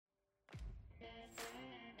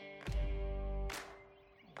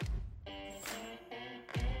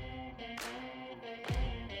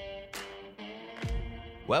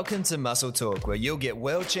Welcome to Muscle Talk, where you'll get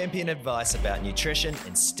world champion advice about nutrition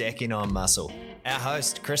and stacking on muscle. Our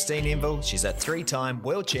host, Christine Enville, she's a 3-time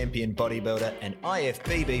world champion bodybuilder, an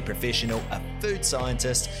IFBB professional, a food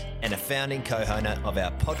scientist, and a founding co-owner of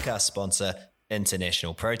our podcast sponsor,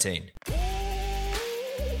 International Protein.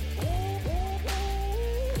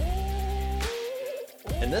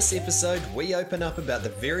 In this episode, we open up about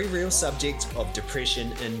the very real subject of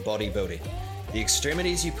depression in bodybuilding, the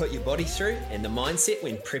extremities you put your body through, and the mindset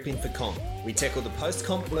when prepping for comp. We tackle the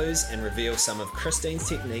post-comp blues and reveal some of Christine's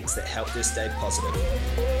techniques that help her stay positive.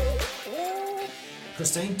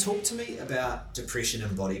 Christine, talk to me about depression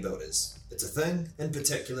in bodybuilders. It's a thing in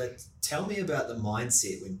particular. Tell me about the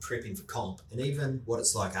mindset when prepping for comp and even what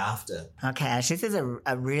it's like after. Okay, Ash, this is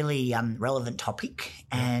a really relevant topic,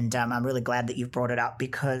 and I'm really glad that you've brought it up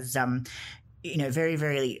because very,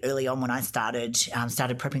 very early on when I started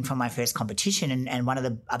prepping for my first competition, and one of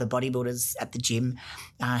the other bodybuilders at the gym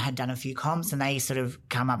had done a few comps, and they sort of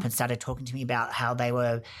come up and started talking to me about how they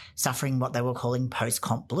were suffering what they were calling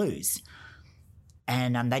post-comp blues.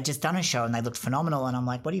 And they'd just done a show and they looked phenomenal. And I'm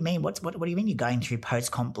like, what do you mean? What do you mean you're going through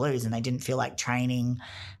post-comp blues? And they didn't feel like training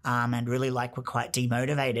and really were quite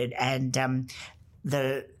demotivated. And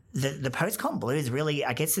the post-comp blues really,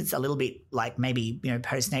 I guess it's a little bit like maybe,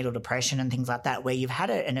 postnatal depression and things like that, where you've had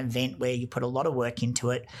an event where you put a lot of work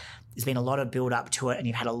into it. There's been a lot of build up to it and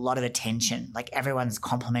you've had a lot of attention. Like everyone's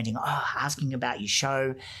complimenting, asking about your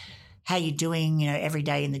show. How you doing, every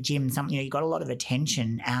day in the gym, you got a lot of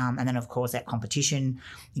attention. And then, of course, that competition,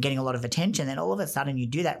 you're getting a lot of attention. Then all of a sudden you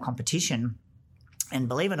do that competition and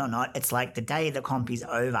believe it or not, it's like the day the comp is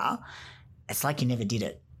over, it's like you never did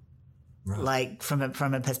it. Right. Like from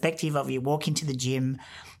a perspective of you walk into the gym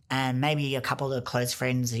and maybe a couple of close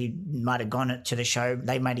friends who might have gone to the show,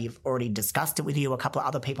 they might have already discussed it with you. A couple of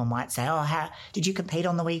other people might say, how did you compete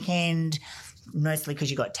on the weekend? Mostly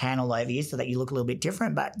because you got tan all over you so that you look a little bit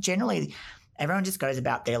different. But generally, everyone just goes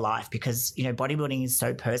about their life because, bodybuilding is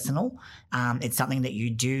so personal. It's something that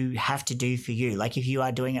you do have to do for you. Like if you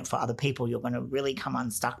are doing it for other people, you're going to really come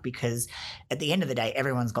unstuck because at the end of the day,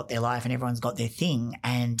 everyone's got their life and everyone's got their thing.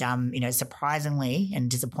 And, surprisingly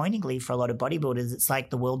and disappointingly for a lot of bodybuilders, it's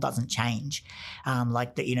like the world doesn't change.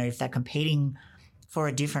 If they're competing for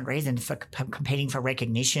a different reason, for competing for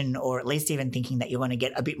recognition, or at least even thinking that you're going to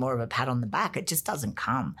get a bit more of a pat on the back, it just doesn't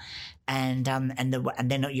come. And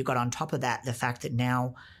then you got on top of that the fact that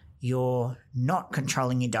now you're not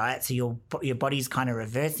controlling your diet, so your body's kind of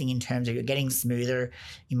reversing in terms of you're getting smoother.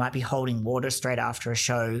 You might be holding water straight after a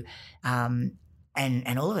show, and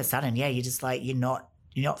all of a sudden, you're just like you're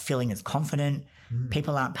not feeling as confident.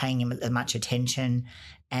 People aren't paying you as much attention,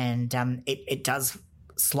 and it does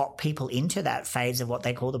slot people into that phase of what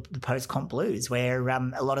they call the post-comp blues, where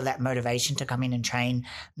a lot of that motivation to come in and train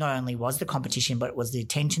not only was the competition, but it was the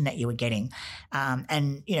attention that you were getting.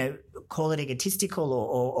 Call it egotistical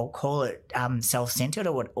or call it self-centered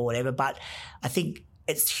or whatever, but I think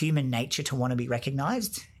it's human nature to want to be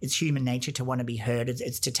recognized. It's human nature to want to be heard.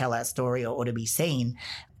 It's to tell our story or to be seen.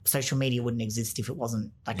 Social media wouldn't exist if it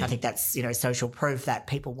wasn't. I think that's, social proof that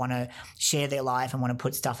people want to share their life and want to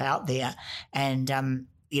put stuff out there. And,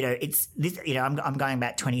 it's this, I'm going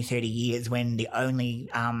back 20, 30 years when the only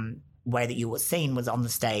way that you were seen was on the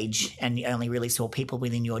stage and you only really saw people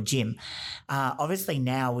within your gym. Obviously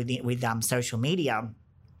now with social media,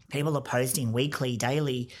 people are posting weekly,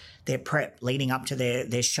 daily, their prep leading up to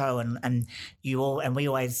their show, and we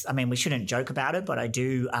always, we shouldn't joke about it, but I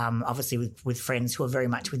do, obviously with friends who are very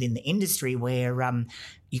much within the industry where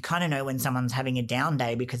you kind of know when someone's having a down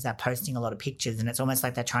day because they're posting a lot of pictures and it's almost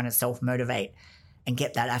like they're trying to self-motivate and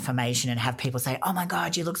get that affirmation and have people say, oh my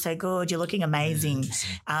God, you look so good, you're looking amazing.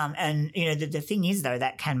 The thing is though,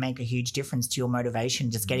 that can make a huge difference to your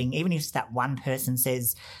motivation, just getting, even if that one person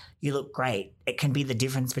says, you look great, it can be the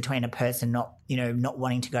difference between a person not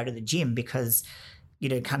wanting to go to the gym because,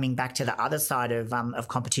 coming back to the other side of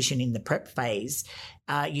competition in the prep phase,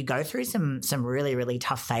 you go through some really, really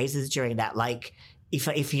tough phases during that. Like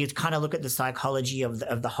if you kind of look at the psychology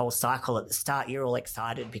of the whole cycle at the start, you're all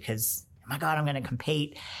excited because, oh my God, I'm going to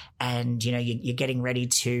compete. And, you're getting ready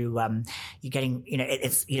to, you're going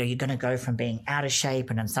to go from being out of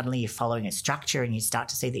shape and then suddenly you're following a structure and you start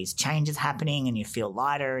to see these changes happening and you feel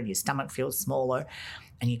lighter and your stomach feels smaller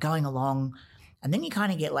and you're going along. And then you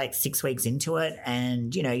kind of get like 6 weeks into it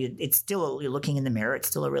and, you're looking in the mirror. It's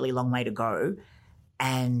still a really long way to go.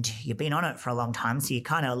 And you've been on it for a long time. So you're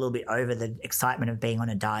kind of a little bit over the excitement of being on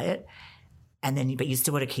a diet. And then, but you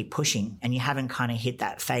still got to keep pushing, and you haven't kind of hit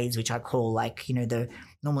that phase, which I call like,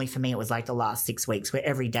 normally for me, it was like the last 6 weeks where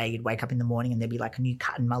every day you'd wake up in the morning and there'd be like a new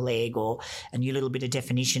cut in my leg or a new little bit of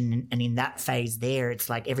definition. And in that phase there, it's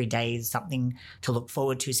like every day is something to look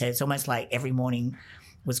forward to. So it's almost like every morning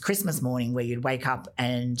was Christmas morning where you'd wake up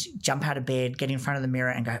and jump out of bed, get in front of the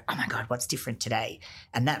mirror and go, oh my God, what's different today?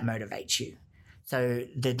 And that motivates you. So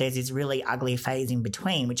there's this really ugly phase in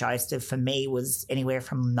between, which for me was anywhere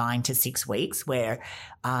from 9 to 6 weeks where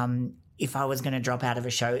if I was going to drop out of a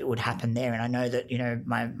show, it would happen there. And I know that,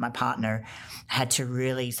 my partner had to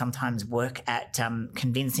really sometimes work at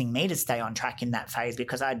convincing me to stay on track in that phase,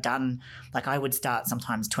 because I'd done, like I would start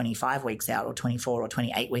sometimes 25 weeks out or 24 or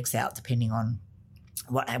 28 weeks out, depending on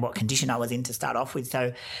what condition I was in to start off with.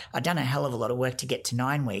 So I'd done a hell of a lot of work to get to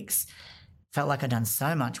 9 weeks. Felt like I'd done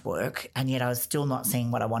so much work, and yet I was still not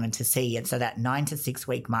seeing what I wanted to see. And so that 9 to 6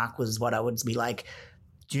 week mark was what I would be like,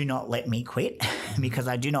 do not let me quit, because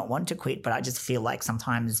I do not want to quit, but I just feel like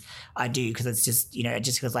sometimes I do, because it's just, it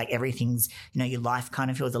just feels like everything's, your life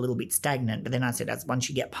kind of feels a little bit stagnant. But then I said, as once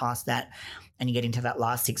you get past that and you get into that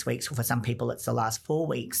last 6 weeks, or for some people it's the last 4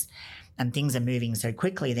 weeks, and things are moving so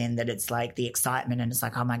quickly then that it's like the excitement, and it's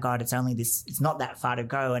like, oh my God, it's only this, it's not that far to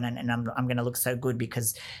go, and I'm going to look so good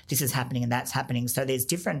because this is happening and that's happening. So there's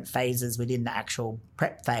different phases within the actual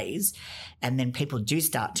prep phase, and then people do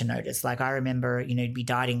start to notice. Like I remember, you'd be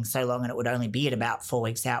dieting so long and it would only be at about 4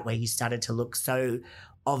 weeks out where you started to look so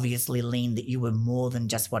obviously lean that you were more than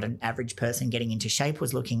just what an average person getting into shape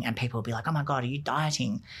was looking, and people would be like, oh my God, are you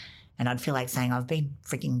dieting? And I'd feel like saying, I've been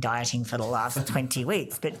freaking dieting for the last 20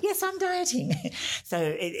 weeks, but yes, I'm dieting. So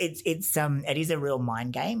it is a real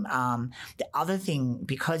mind game. The other thing,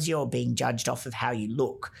 because you're being judged off of how you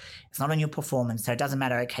look, it's not on your performance. So it doesn't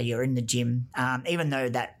matter, okay, you're in the gym, even though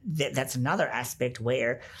that's another aspect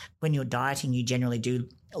where when you're dieting, you generally do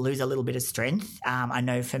lose a little bit of strength. I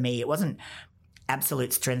know for me, it wasn't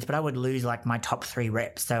absolute strength, but I would lose like my top 3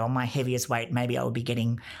 reps. So on my heaviest weight, maybe I would be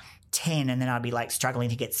getting 10, and then I'd be like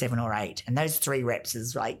struggling to get 7 or 8. And those 3 reps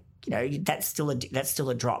is like, that's still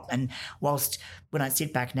a drop. And whilst when I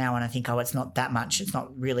sit back now and I think, oh, it's not that much, it's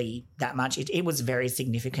not really that much, it was very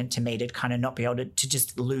significant to me to kind of not be able to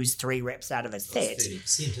just lose 3 reps out of a set. That's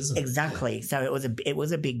 30%, isn't it? Exactly. Yeah. So it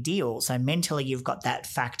was a big deal. So mentally you've got that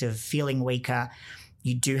fact of feeling weaker.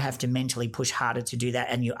 You do have to mentally push harder to do that,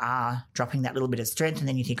 and you are dropping that little bit of strength, and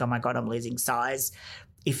then you think, oh my God, I'm losing size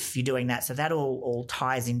if you're doing that. So that all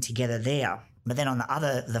ties in together there. But then on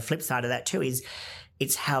the flip side of that too is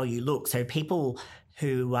it's how you look. So people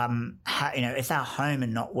who, if they're home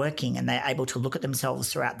and not working and they're able to look at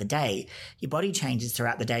themselves throughout the day, your body changes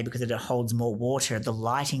throughout the day because it holds more water. The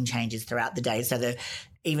lighting changes throughout the day. So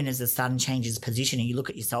even as the sun changes position and you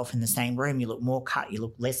look at yourself in the same room, you look more cut, you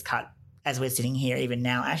look less cut. As we're sitting here, even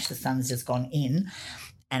now, Ash, the sun's just gone in,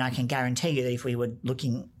 and I can guarantee you that if we were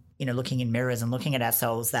looking in mirrors and looking at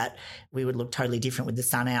ourselves, that we would look totally different with the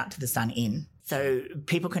sun out to the sun in. So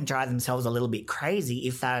people can drive themselves a little bit crazy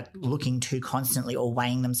if they're looking too constantly or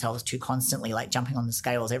weighing themselves too constantly, like jumping on the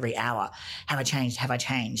scales every hour. Have I changed? Have I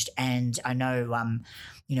changed? And I know,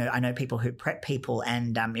 I know people who prep people,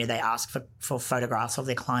 and they ask for photographs of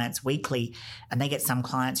their clients weekly, and they get some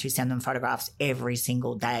clients who send them photographs every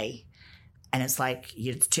single day. And it's like,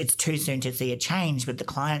 it's too soon to see a change, but the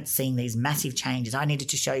client's seeing these massive changes. I needed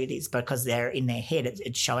to show you this because they're in their head.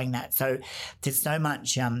 It's showing that. So there's so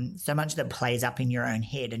much that plays up in your own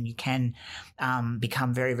head, and you can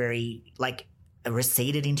become very, very like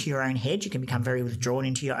receded into your own head. You can become very withdrawn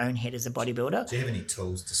into your own head as a bodybuilder. Do you have any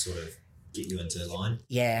tools to sort of get you into line?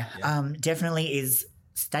 Yeah. Definitely is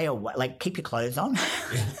stay away, like keep your clothes on.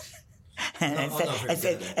 Yeah.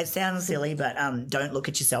 It sounds silly, but don't look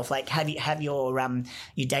at yourself. Like have your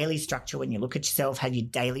daily structure when you look at yourself. Have your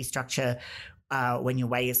daily structure when you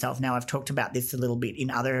weigh yourself. Now, I've talked about this a little bit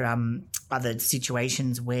in other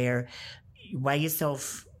situations where you weigh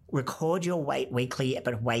yourself. Record your weight weekly,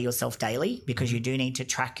 but weigh yourself daily, because you do need to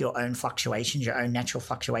track your own fluctuations, your own natural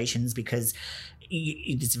fluctuations, because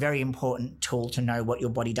it's a very important tool to know what your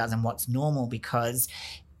body does and what's normal, because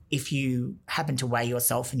if you happen to weigh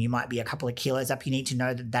yourself and you might be a couple of kilos up, you need to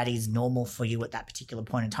know that is normal for you at that particular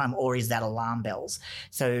point in time, or is that alarm bells?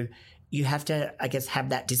 So you have to, I guess, have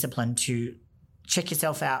that discipline to check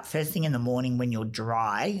yourself out first thing in the morning when you're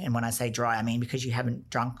dry. And when I say dry, I mean because you haven't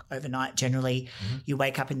drunk overnight. Generally, you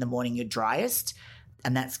wake up in the morning, you're driest,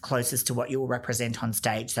 and that's closest to what you will represent on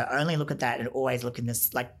stage. So only look at that, and always look in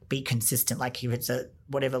this, like be consistent. Like if it's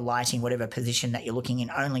whatever lighting, whatever position that you're looking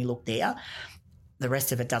in, only look there. The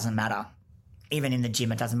rest of it doesn't matter. even in the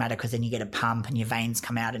gym, it doesn't matter because then you get a pump and your veins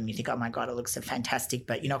come out and you think, oh my God, it looks so fantastic,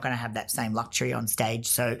 but you're not going to have that same luxury on stage.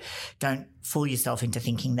 So don't fool yourself into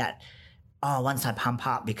thinking that, oh, once I pump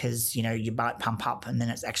up, because, you know, you might pump up and then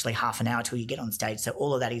it's actually half an hour till you get on stage. So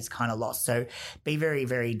all of that is kind of lost. So be very,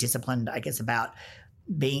 very disciplined, I guess, about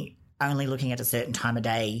being only looking at a certain time of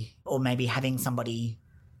day, or maybe having somebody,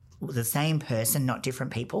 the same person, not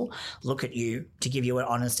different people, look at you to give you an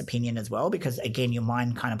honest opinion as well, because again, your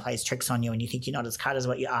mind kind of plays tricks on you and you think you're not as cut as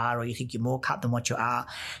what you are, or you think you're more cut than what you are.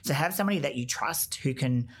 So have somebody that you trust who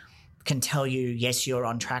can tell you, yes, you're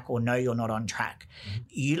on track, or no, you're not on track.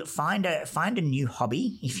 You find a new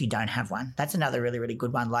hobby if you don't have one. That's another really, really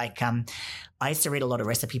good one. Like I used to read a lot of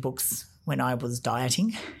recipe books when I was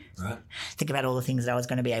dieting. Right. Think about all the things that I was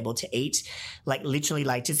going to be able to eat. Like literally,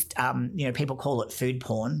 like just, you know, people call it food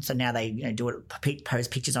porn. So now they, you know, do it,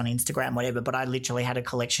 post pictures on Instagram, whatever. But I literally had a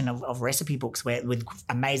collection of recipe books with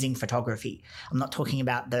amazing photography. I'm not talking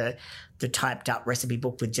about the typed up recipe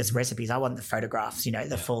book with just recipes. I want the photographs, you know,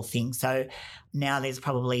 the full thing. So now there's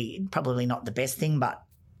probably not the best thing, but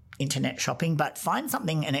internet shopping, but find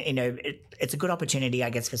something, and you know, it's a good opportunity,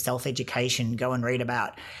 I guess, for self-education. Go and read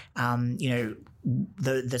about, you know,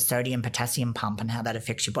 the sodium potassium pump and how that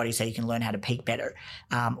affects your body, so you can learn how to peak better,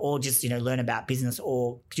 or just, you know, learn about business,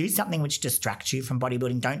 or do something which distracts you from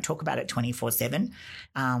bodybuilding. Don't talk about it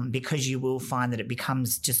 24/7, because you will find that it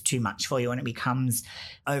becomes just too much for you, and it becomes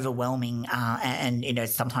overwhelming, and you know,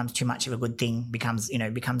 sometimes too much of a good thing becomes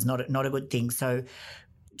not a good thing. So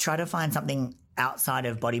try to find something outside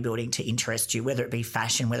of bodybuilding to interest you, whether it be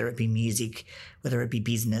fashion, whether it be music, whether it be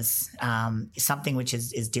business, something which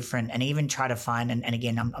is different. And even try to find, and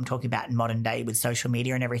again, I'm talking about in modern day with social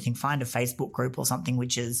media and everything, find a Facebook group or something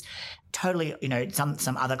which is totally, you know, some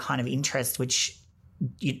other kind of interest, which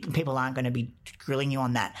people aren't going to be grilling you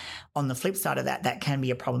on that. On the flip side of that can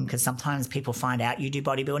be a problem, because sometimes people find out you do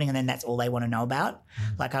bodybuilding and then that's all they want to know about.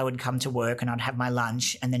 Like I would come to work and I'd have my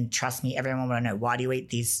lunch, and then trust me, everyone would know, why do you eat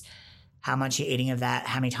this? How much you're eating of that,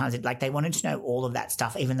 how many times like they wanted to know all of that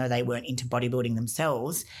stuff, even though they weren't into bodybuilding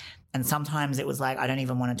themselves. And sometimes it was like, I don't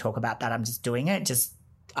even want to talk about that. I'm just doing it.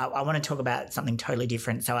 I want to talk about something totally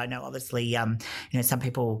different. So I know obviously, you know, some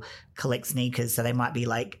people collect sneakers, so they might be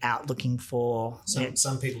like out looking for.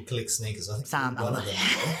 Some people collect sneakers. I think some one of them.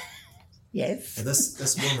 Yes. And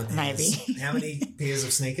this woman has how many pairs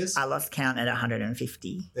of sneakers? I lost count at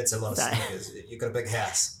 150. That's a lot of sneakers. You've got a big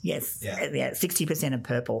house. Yes. Yeah. 60% of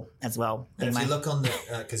purple as well. And if you look on the,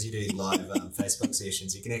 because you do live Facebook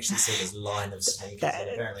sessions, you can actually see this line of sneakers.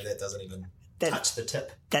 And apparently that doesn't even touch the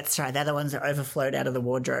tip. That's right. They're the ones that overflowed out of the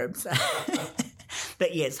wardrobes.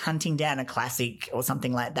 But yes, hunting down a classic or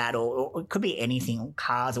something like that, or it could be anything,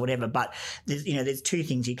 cars or whatever. But there's two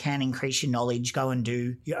things. You can increase your knowledge, go and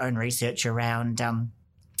do your own research around,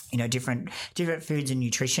 different foods and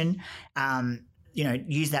nutrition.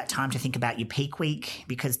 Use that time to think about your peak week,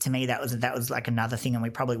 because to me that was like another thing, and we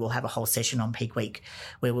probably will have a whole session on peak week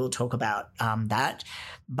where we'll talk about that.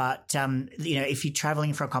 But if you're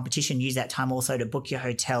traveling for a competition, use that time also to book your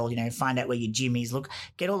hotel. Find out where your gym is.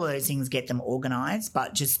 Get all of those things, get them organized,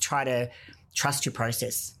 but just try to trust your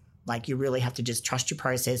process. Like you really have to just trust your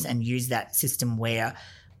process and use that system where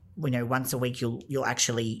once a week you'll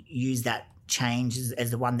actually use that change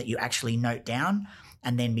as the one that you actually note down,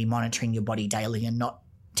 and then be monitoring your body daily and not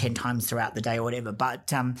 10 times throughout the day or whatever.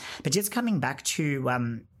 But just coming back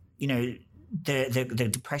to, the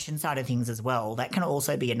depression side of things as well, that can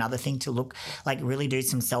also be another thing to look, like really do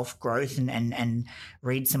some self-growth and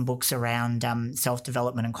read some books around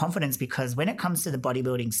self-development and confidence, because when it comes to the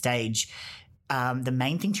bodybuilding stage, the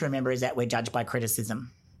main thing to remember is that we're judged by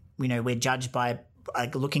criticism. We're judged by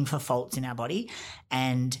looking for faults in our body,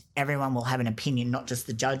 and everyone will have an opinion, not just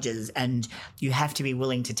the judges. And you have to be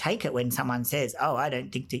willing to take it when someone says, oh, I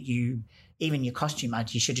don't think that even your costume,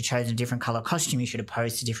 you should have chosen a different color costume. You should have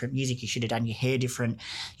posed to different music. You should have done your hair different.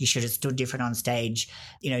 You should have stood different on stage.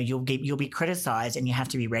 You'll be criticized, and you have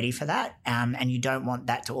to be ready for that. And you don't want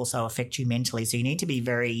that to also affect you mentally. So you need to be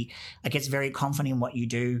very confident in what you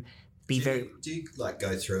do. Do you like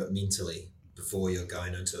go through it mentally before you're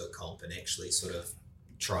going into a comp and actually sort of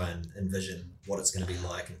try and envision what it's going to be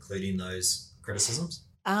like, including those criticisms?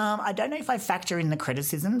 I don't know if I factor in the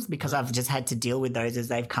criticisms, because I've just had to deal with those as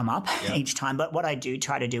they've come up each time. But what I do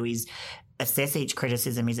try to do is assess each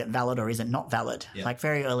criticism. Is it valid or is it not valid? Yeah. Like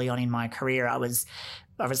very early on in my career, I was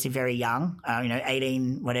obviously very young,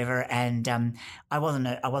 18, whatever. And I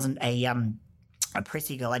wasn't a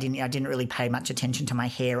prissy girl. I didn't really pay much attention to my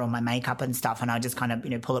hair or my makeup and stuff, and I just kind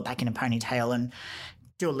of pull it back in a ponytail and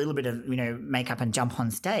do a little bit of, makeup and jump on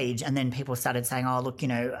stage. And then people started saying, oh, look,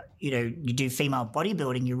 you do female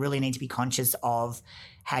bodybuilding, you really need to be conscious of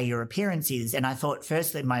how your appearance is. And I thought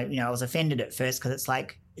firstly, I was offended at first because it's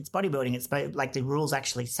like, it's bodybuilding. It's like the rules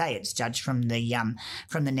actually say it's judged from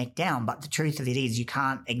the neck down. But the truth of it is you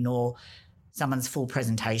can't ignore someone's full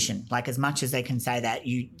presentation. Like as much as they can say that,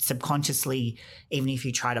 you subconsciously, even if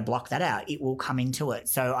you try to block that out, it will come into it.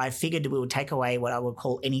 So I figured we would take away what I would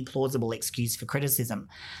call any plausible excuse for criticism.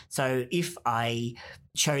 So if I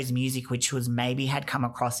chose music which was maybe had come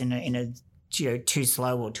across in a too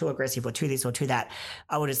slow or too aggressive or too this or too that,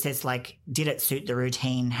 I would assess like, did it suit the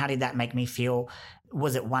routine? How did that make me feel?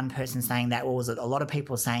 Was it one person saying that, or was it a lot of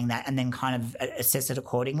people saying that, and then kind of assess it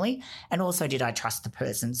accordingly? And also, did I trust the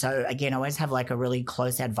person? So again, I always have like a really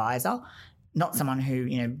close advisor, not someone who,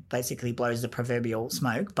 basically blows the proverbial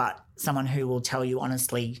smoke, but someone who will tell you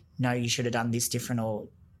honestly, no, you should have done this different, or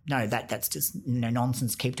no, that's just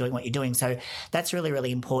nonsense. Keep doing what you're doing. So that's really,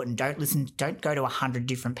 really important. Don't go to 100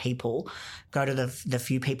 different people. Go to the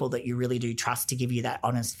few people that you really do trust to give you that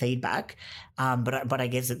honest feedback. But I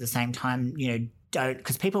guess at the same time, don't,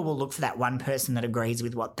 because people will look for that one person that agrees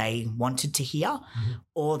with what they wanted to hear,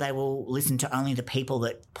 or they will listen to only the people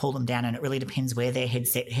that pull them down, and it really depends where their head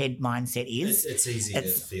mindset is. It's easy to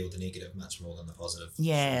feel the negative much more than the positive.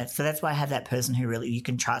 Yeah, so that's why I have that person who really you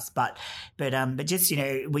can trust. But just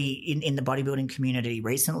we in the bodybuilding community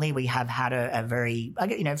recently, we have had a very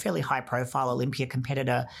fairly high profile Olympia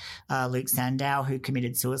competitor, Luke Sandow, who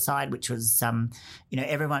committed suicide, which was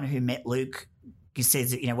everyone who met Luke. He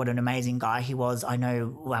says, what an amazing guy he was. I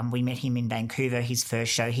know we met him in Vancouver, his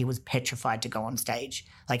first show. He was petrified to go on stage.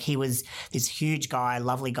 Like he was this huge guy,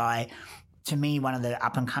 lovely guy. To me, one of the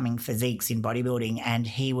up-and-coming physiques in bodybuilding, and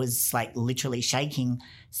he was like literally shaking,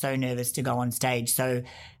 so nervous to go on stage. So,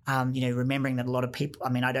 remembering that a lot of people,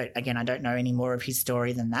 I don't know any more of his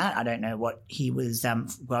story than that. I don't know what he was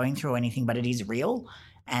going through or anything, but it is real.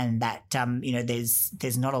 And that,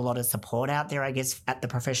 there's not a lot of support out there, I guess, at the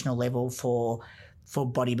professional level for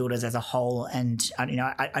bodybuilders as a whole. And,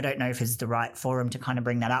 I don't know if it's the right forum to kind of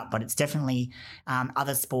bring that up, but it's definitely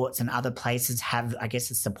other sports and other places have, I guess,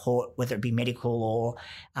 a support, whether it be medical or,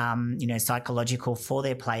 psychological for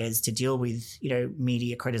their players to deal with,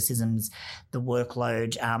 media criticisms, the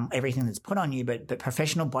workload, everything that's put on you. But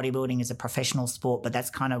professional bodybuilding is a professional sport, but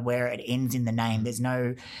that's kind of where it ends in the name.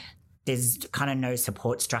 There's kind of no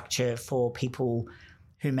support structure for people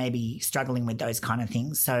who may be struggling with those kind of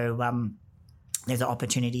things. So there's an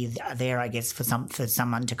opportunity there, I guess, for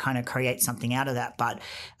someone to kind of create something out of that. But,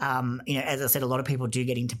 as I said, a lot of people do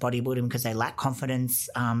get into bodybuilding because they lack confidence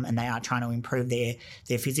and they are trying to improve their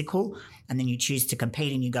physical. And then you choose to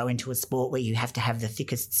compete and you go into a sport where you have to have the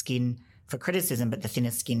thickest skin for criticism, but the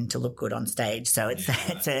thinnest skin to look good on stage. So it's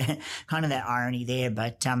a kind of that irony there.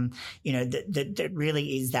 But, that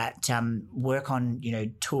really is that work on,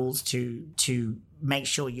 tools to make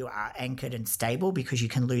sure you are anchored and stable, because you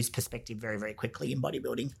can lose perspective very, very quickly in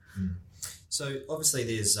bodybuilding. So obviously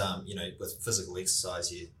there's, with physical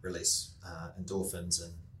exercise, you release endorphins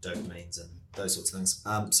and dopamines and those sorts of things.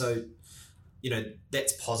 So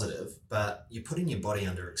that's positive, but you're putting your body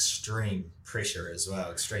under extreme pressure as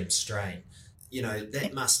well, extreme strain.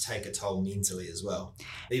 That must take a toll mentally as well,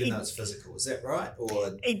 even though it's physical. Is that right?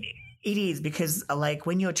 Or it is, because like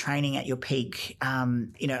when you're training at your peak, a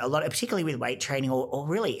lot, particularly with weight training or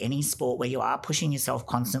really any sport where you are pushing yourself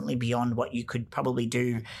constantly beyond what you could probably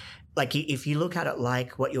do. Like if you look at it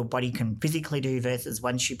like what your body can physically do versus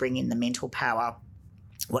once you bring in the mental power,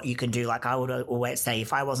 what you can do. Like I would always say,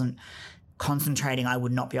 if I wasn't concentrating, I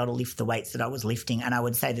would not be able to lift the weights that I was lifting. And I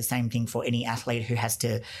would say the same thing for any athlete who has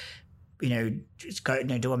to, just go,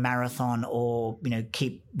 do a marathon or,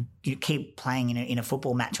 keep playing in a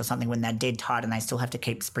football match or something when they're dead tired and they still have to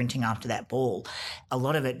keep sprinting after that ball. A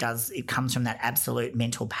lot of it comes from that absolute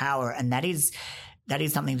mental power. And that is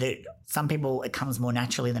something that some people, it comes more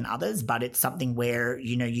naturally than others, but it's something where,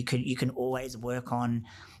 you can always work on,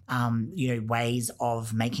 ways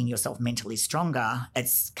of making yourself mentally stronger.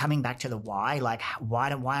 It's coming back to the why, like why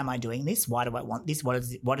am I doing this? Why do I want this?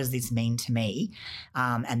 What does this mean to me?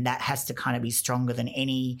 And that has to kind of be stronger than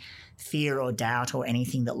any fear or doubt or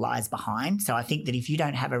anything that lies behind. So I think that if you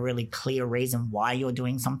don't have a really clear reason why you're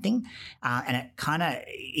doing something, and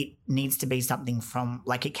it needs to be something from,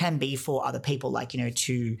 like it can be for other people, like,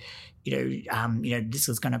 this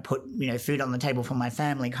was going to put, food on the table for my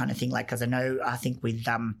family kind of thing. Like, cause I think with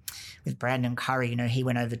Brandon Curry, he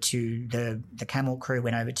went over to the Camel Crew,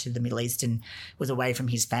 went over to the Middle East and was away from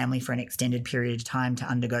his family for an extended period of time to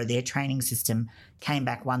undergo their training system, came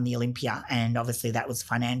back, won the Olympia. And obviously that was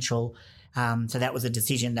financial So that was a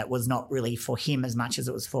decision that was not really for him as much as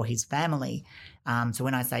it was for his family. So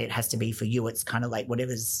when I say it has to be for you, it's kind of like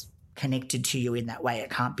whatever's connected to you in that way. It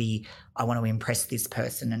can't be, I want to impress this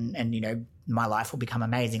person and you know, my life will become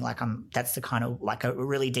amazing. Like that's the kind of like a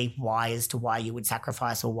really deep why as to why you would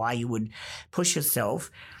sacrifice or why you would push yourself.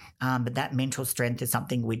 But that mental strength is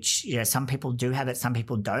something which, you know, some people do have it, some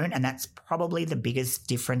people don't. And that's probably the biggest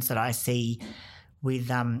difference that I see with,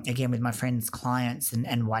 again, with my friends' clients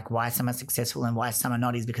and like why some are successful and why some are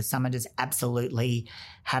not is because some are just absolutely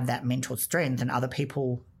have that mental strength and other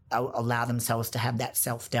people allow themselves to have that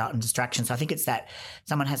self-doubt and distraction. So I think it's that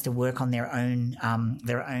someone has to work on their own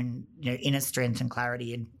you know, inner strength and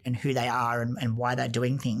clarity and who they are and why they're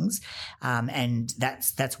doing things. And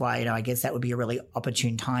that's why, you know, I guess that would be a really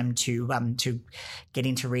opportune time to get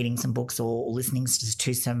into reading some books or listening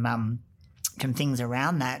to some things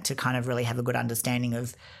around that to kind of really have a good understanding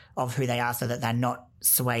of who they are so that they're not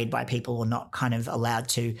swayed by people or not kind of allowed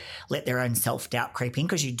to let their own self-doubt creep in,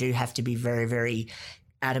 because you do have to be very, very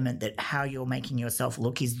adamant that how you're making yourself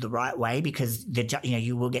look is the right way, because you know,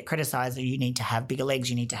 you will get criticized, or you need to have bigger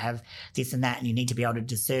legs, you need to have this and that, and you need to be able to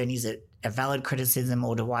discern, is it a valid criticism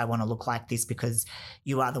or do I want to look like this? Because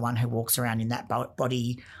you are the one who walks around in that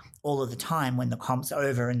body all of the time. When the comp's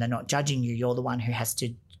over and they're not judging you, you're the one who has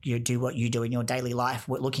to do what you do in your daily life,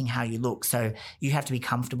 looking how you look. So you have to be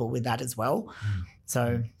comfortable with that as well.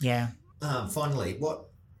 So, yeah. Finally, what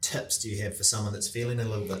tips do you have for someone that's feeling a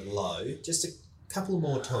little bit low? Just a couple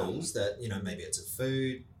more tools that, you know, maybe it's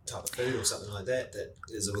a type of food or something like that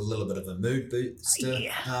is a little bit of a mood booster.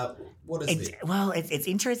 Yeah. What is it? Well, it's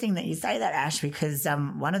interesting that you say that, Ash, because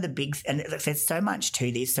one of the big, and there's so much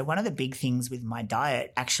to this. So one of the big things with my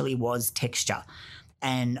diet actually was texture.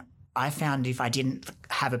 And I found if I didn't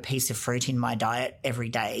have a piece of fruit in my diet every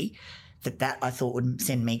day, that I thought would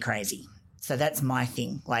send me crazy. So that's my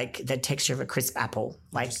thing, like the texture of a crisp apple,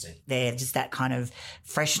 like they're just that kind of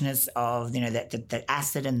freshness of, you know, the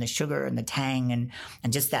acid and the sugar and the tang and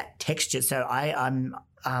just that texture. So I'm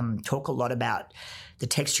talk a lot about the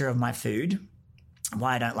texture of my food,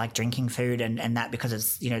 why I don't like drinking food and that, because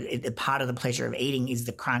it's, you know, part of the pleasure of eating is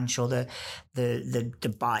the crunch or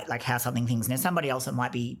the bite, like how something things. Now somebody else, it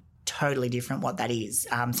might be totally different what that is.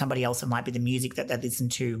 Somebody else, it might be the music that they listen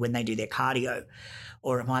to when they do their cardio,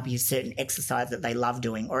 or it might be a certain exercise that they love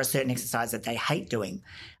doing, or a certain exercise that they hate doing,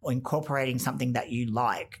 or incorporating something that you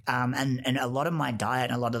like. And a lot of my diet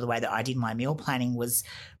and a lot of the way that I did my meal planning was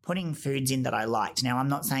putting foods in that I liked. Now, I'm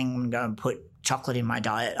not saying I'm going to go and put chocolate in my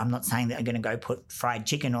diet. I'm not saying that I'm going to go put fried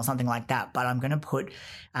chicken or something like that, but I'm going to put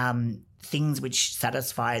things which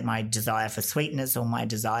satisfy my desire for sweetness or my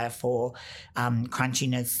desire for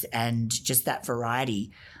crunchiness and just that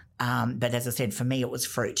variety. But as I said, for me, it was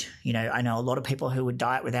fruit. You know, I know a lot of people who would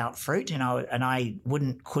diet without fruit, and I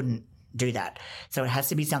couldn't do that. So it has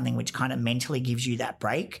to be something which kind of mentally gives you that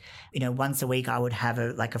break. You know, once a week I would have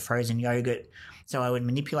a frozen yogurt. So I would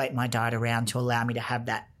manipulate my diet around to allow me to have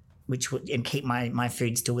that, which would, and keep my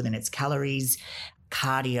food still within its calories.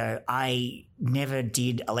 Cardio, I never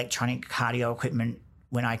did electronic cardio equipment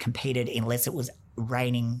when I competed unless it was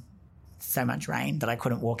raining, so much rain that I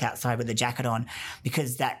couldn't walk outside with a jacket on,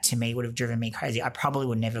 because that to me would have driven me crazy. I probably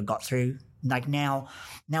would never got through. Like now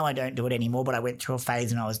I don't do it anymore, but I went through a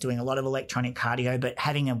phase and I was doing a lot of electronic cardio, but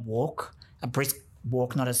having a brisk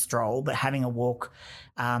walk, not a stroll, but having a walk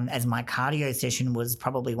as my cardio session was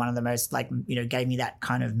probably one of the most, like, you know, gave me that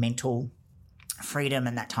kind of mental freedom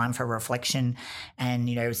and that time for reflection and,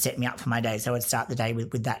 you know, set me up for my day. So I'd start the day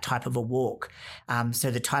with that type of a walk. So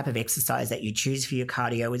the type of exercise that you choose for your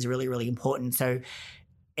cardio is really, really important. So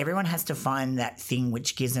everyone has to find that thing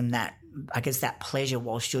which gives them that, I guess, that pleasure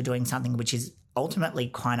whilst you're doing something which is ultimately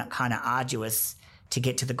kind of arduous to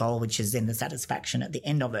get to the goal, which is then the satisfaction at the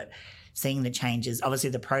end of it. Seeing the changes, obviously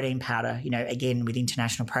the protein powder, you know, again with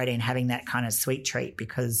International Protein, having that kind of sweet treat,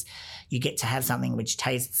 because you get to have something which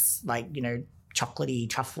tastes like, you know, chocolatey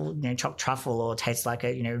truffle, you know, choc truffle, or tastes like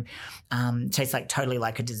tastes like totally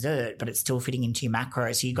like a dessert, but it's still fitting into your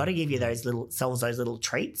macro. So you got to give you those little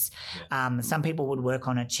treats. Yeah. Some people would work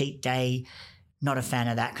on a cheat day. Not a fan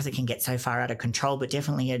of that because it can get so far out of control, but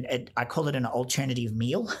definitely I call it an alternative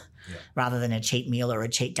meal rather than a cheat meal or a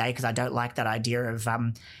cheat day, because I don't like that idea of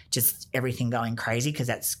just everything going crazy, because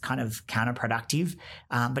that's kind of counterproductive.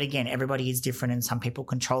 But again, everybody is different and some people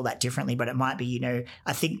control that differently, but it might be, you know,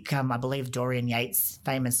 I think I believe Dorian Yates,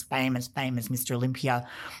 famous Mr. Olympia,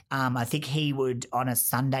 I think he would on a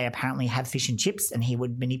Sunday apparently have fish and chips, and he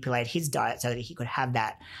would manipulate his diet so that he could have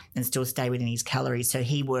that and still stay within his calories. So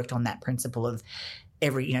he worked on that principle of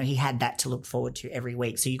he had that to look forward to every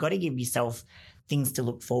week. So you got to give yourself things to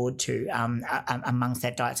look forward to amongst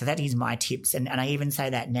that diet. So that is my tips. And I even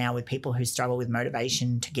say that now with people who struggle with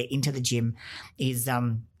motivation to get into the gym is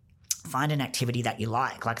find an activity that you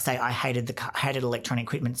like. Like say I hated electronic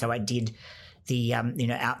equipment, so I did the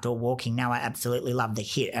outdoor walking. Now I absolutely love the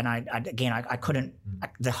HIIT. And I couldn't,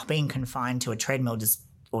 being confined to a treadmill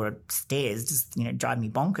or stairs just drive me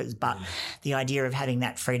bonkers. But the idea of having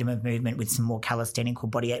that freedom of movement with some more calisthenic or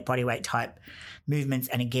body weight type movements,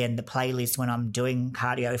 and again the playlist when I'm doing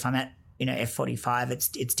cardio, if I'm at F45,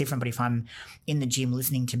 it's different. But if I'm in the gym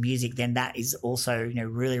listening to music, then that is also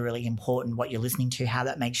really, really important. What you're listening to, how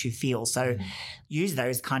that makes you feel. So use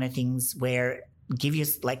those kind of things where give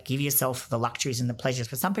yourself the luxuries and the pleasures.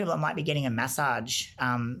 For some people, it might be getting a massage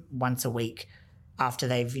once a week after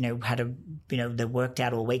they've had they've worked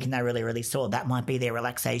out all week and they're really, really sore. That might be their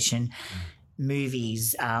relaxation.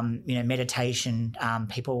 Movies, meditation.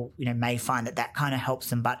 People may find that kind of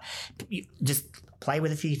helps them, but just play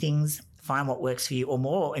with a few things, find what works for you, or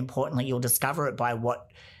more importantly, you'll discover it by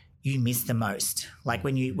what you miss the most. Like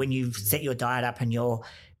when you've set your diet up and you're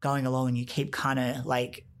going along and you keep kind of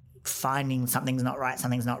like finding something's not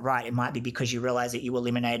right, it might be because you realize that you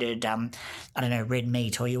eliminated red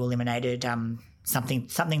meat, or you eliminated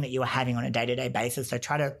something that you were having on a day-to-day basis. So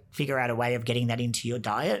try to figure out a way of getting that into your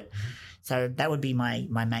diet. So that would be my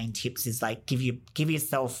main tips, is like give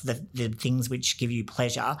yourself the things which give you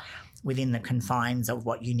pleasure within the confines of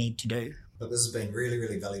what you need to do. But this has been really,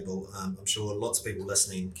 really valuable. I'm sure lots of people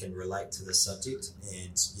listening can relate to this subject,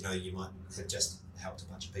 and you might have just helped a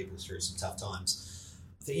bunch of people through some tough times.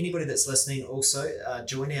 For anybody that's listening, also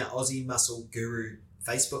join our Aussie Muscle Guru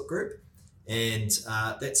Facebook group, and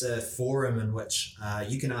that's a forum in which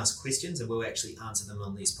you can ask questions and we'll actually answer them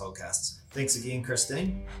on these podcasts. Thanks again,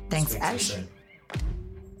 Christine. Thanks, Ash.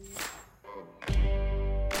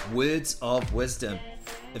 Words of wisdom.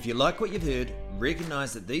 If you like what you've heard,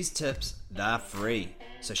 recognise that these tips, they're free.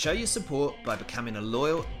 So show your support by becoming a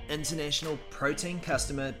loyal international protein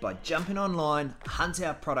customer by jumping online, hunt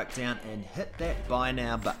our product down and hit that buy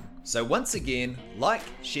now button. So once again, like,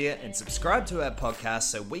 share and subscribe to our podcast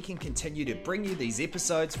so we can continue to bring you these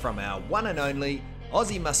episodes from our one and only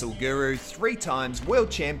Aussie Muscle Guru, 3 times world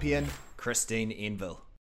champion, Christine Enville.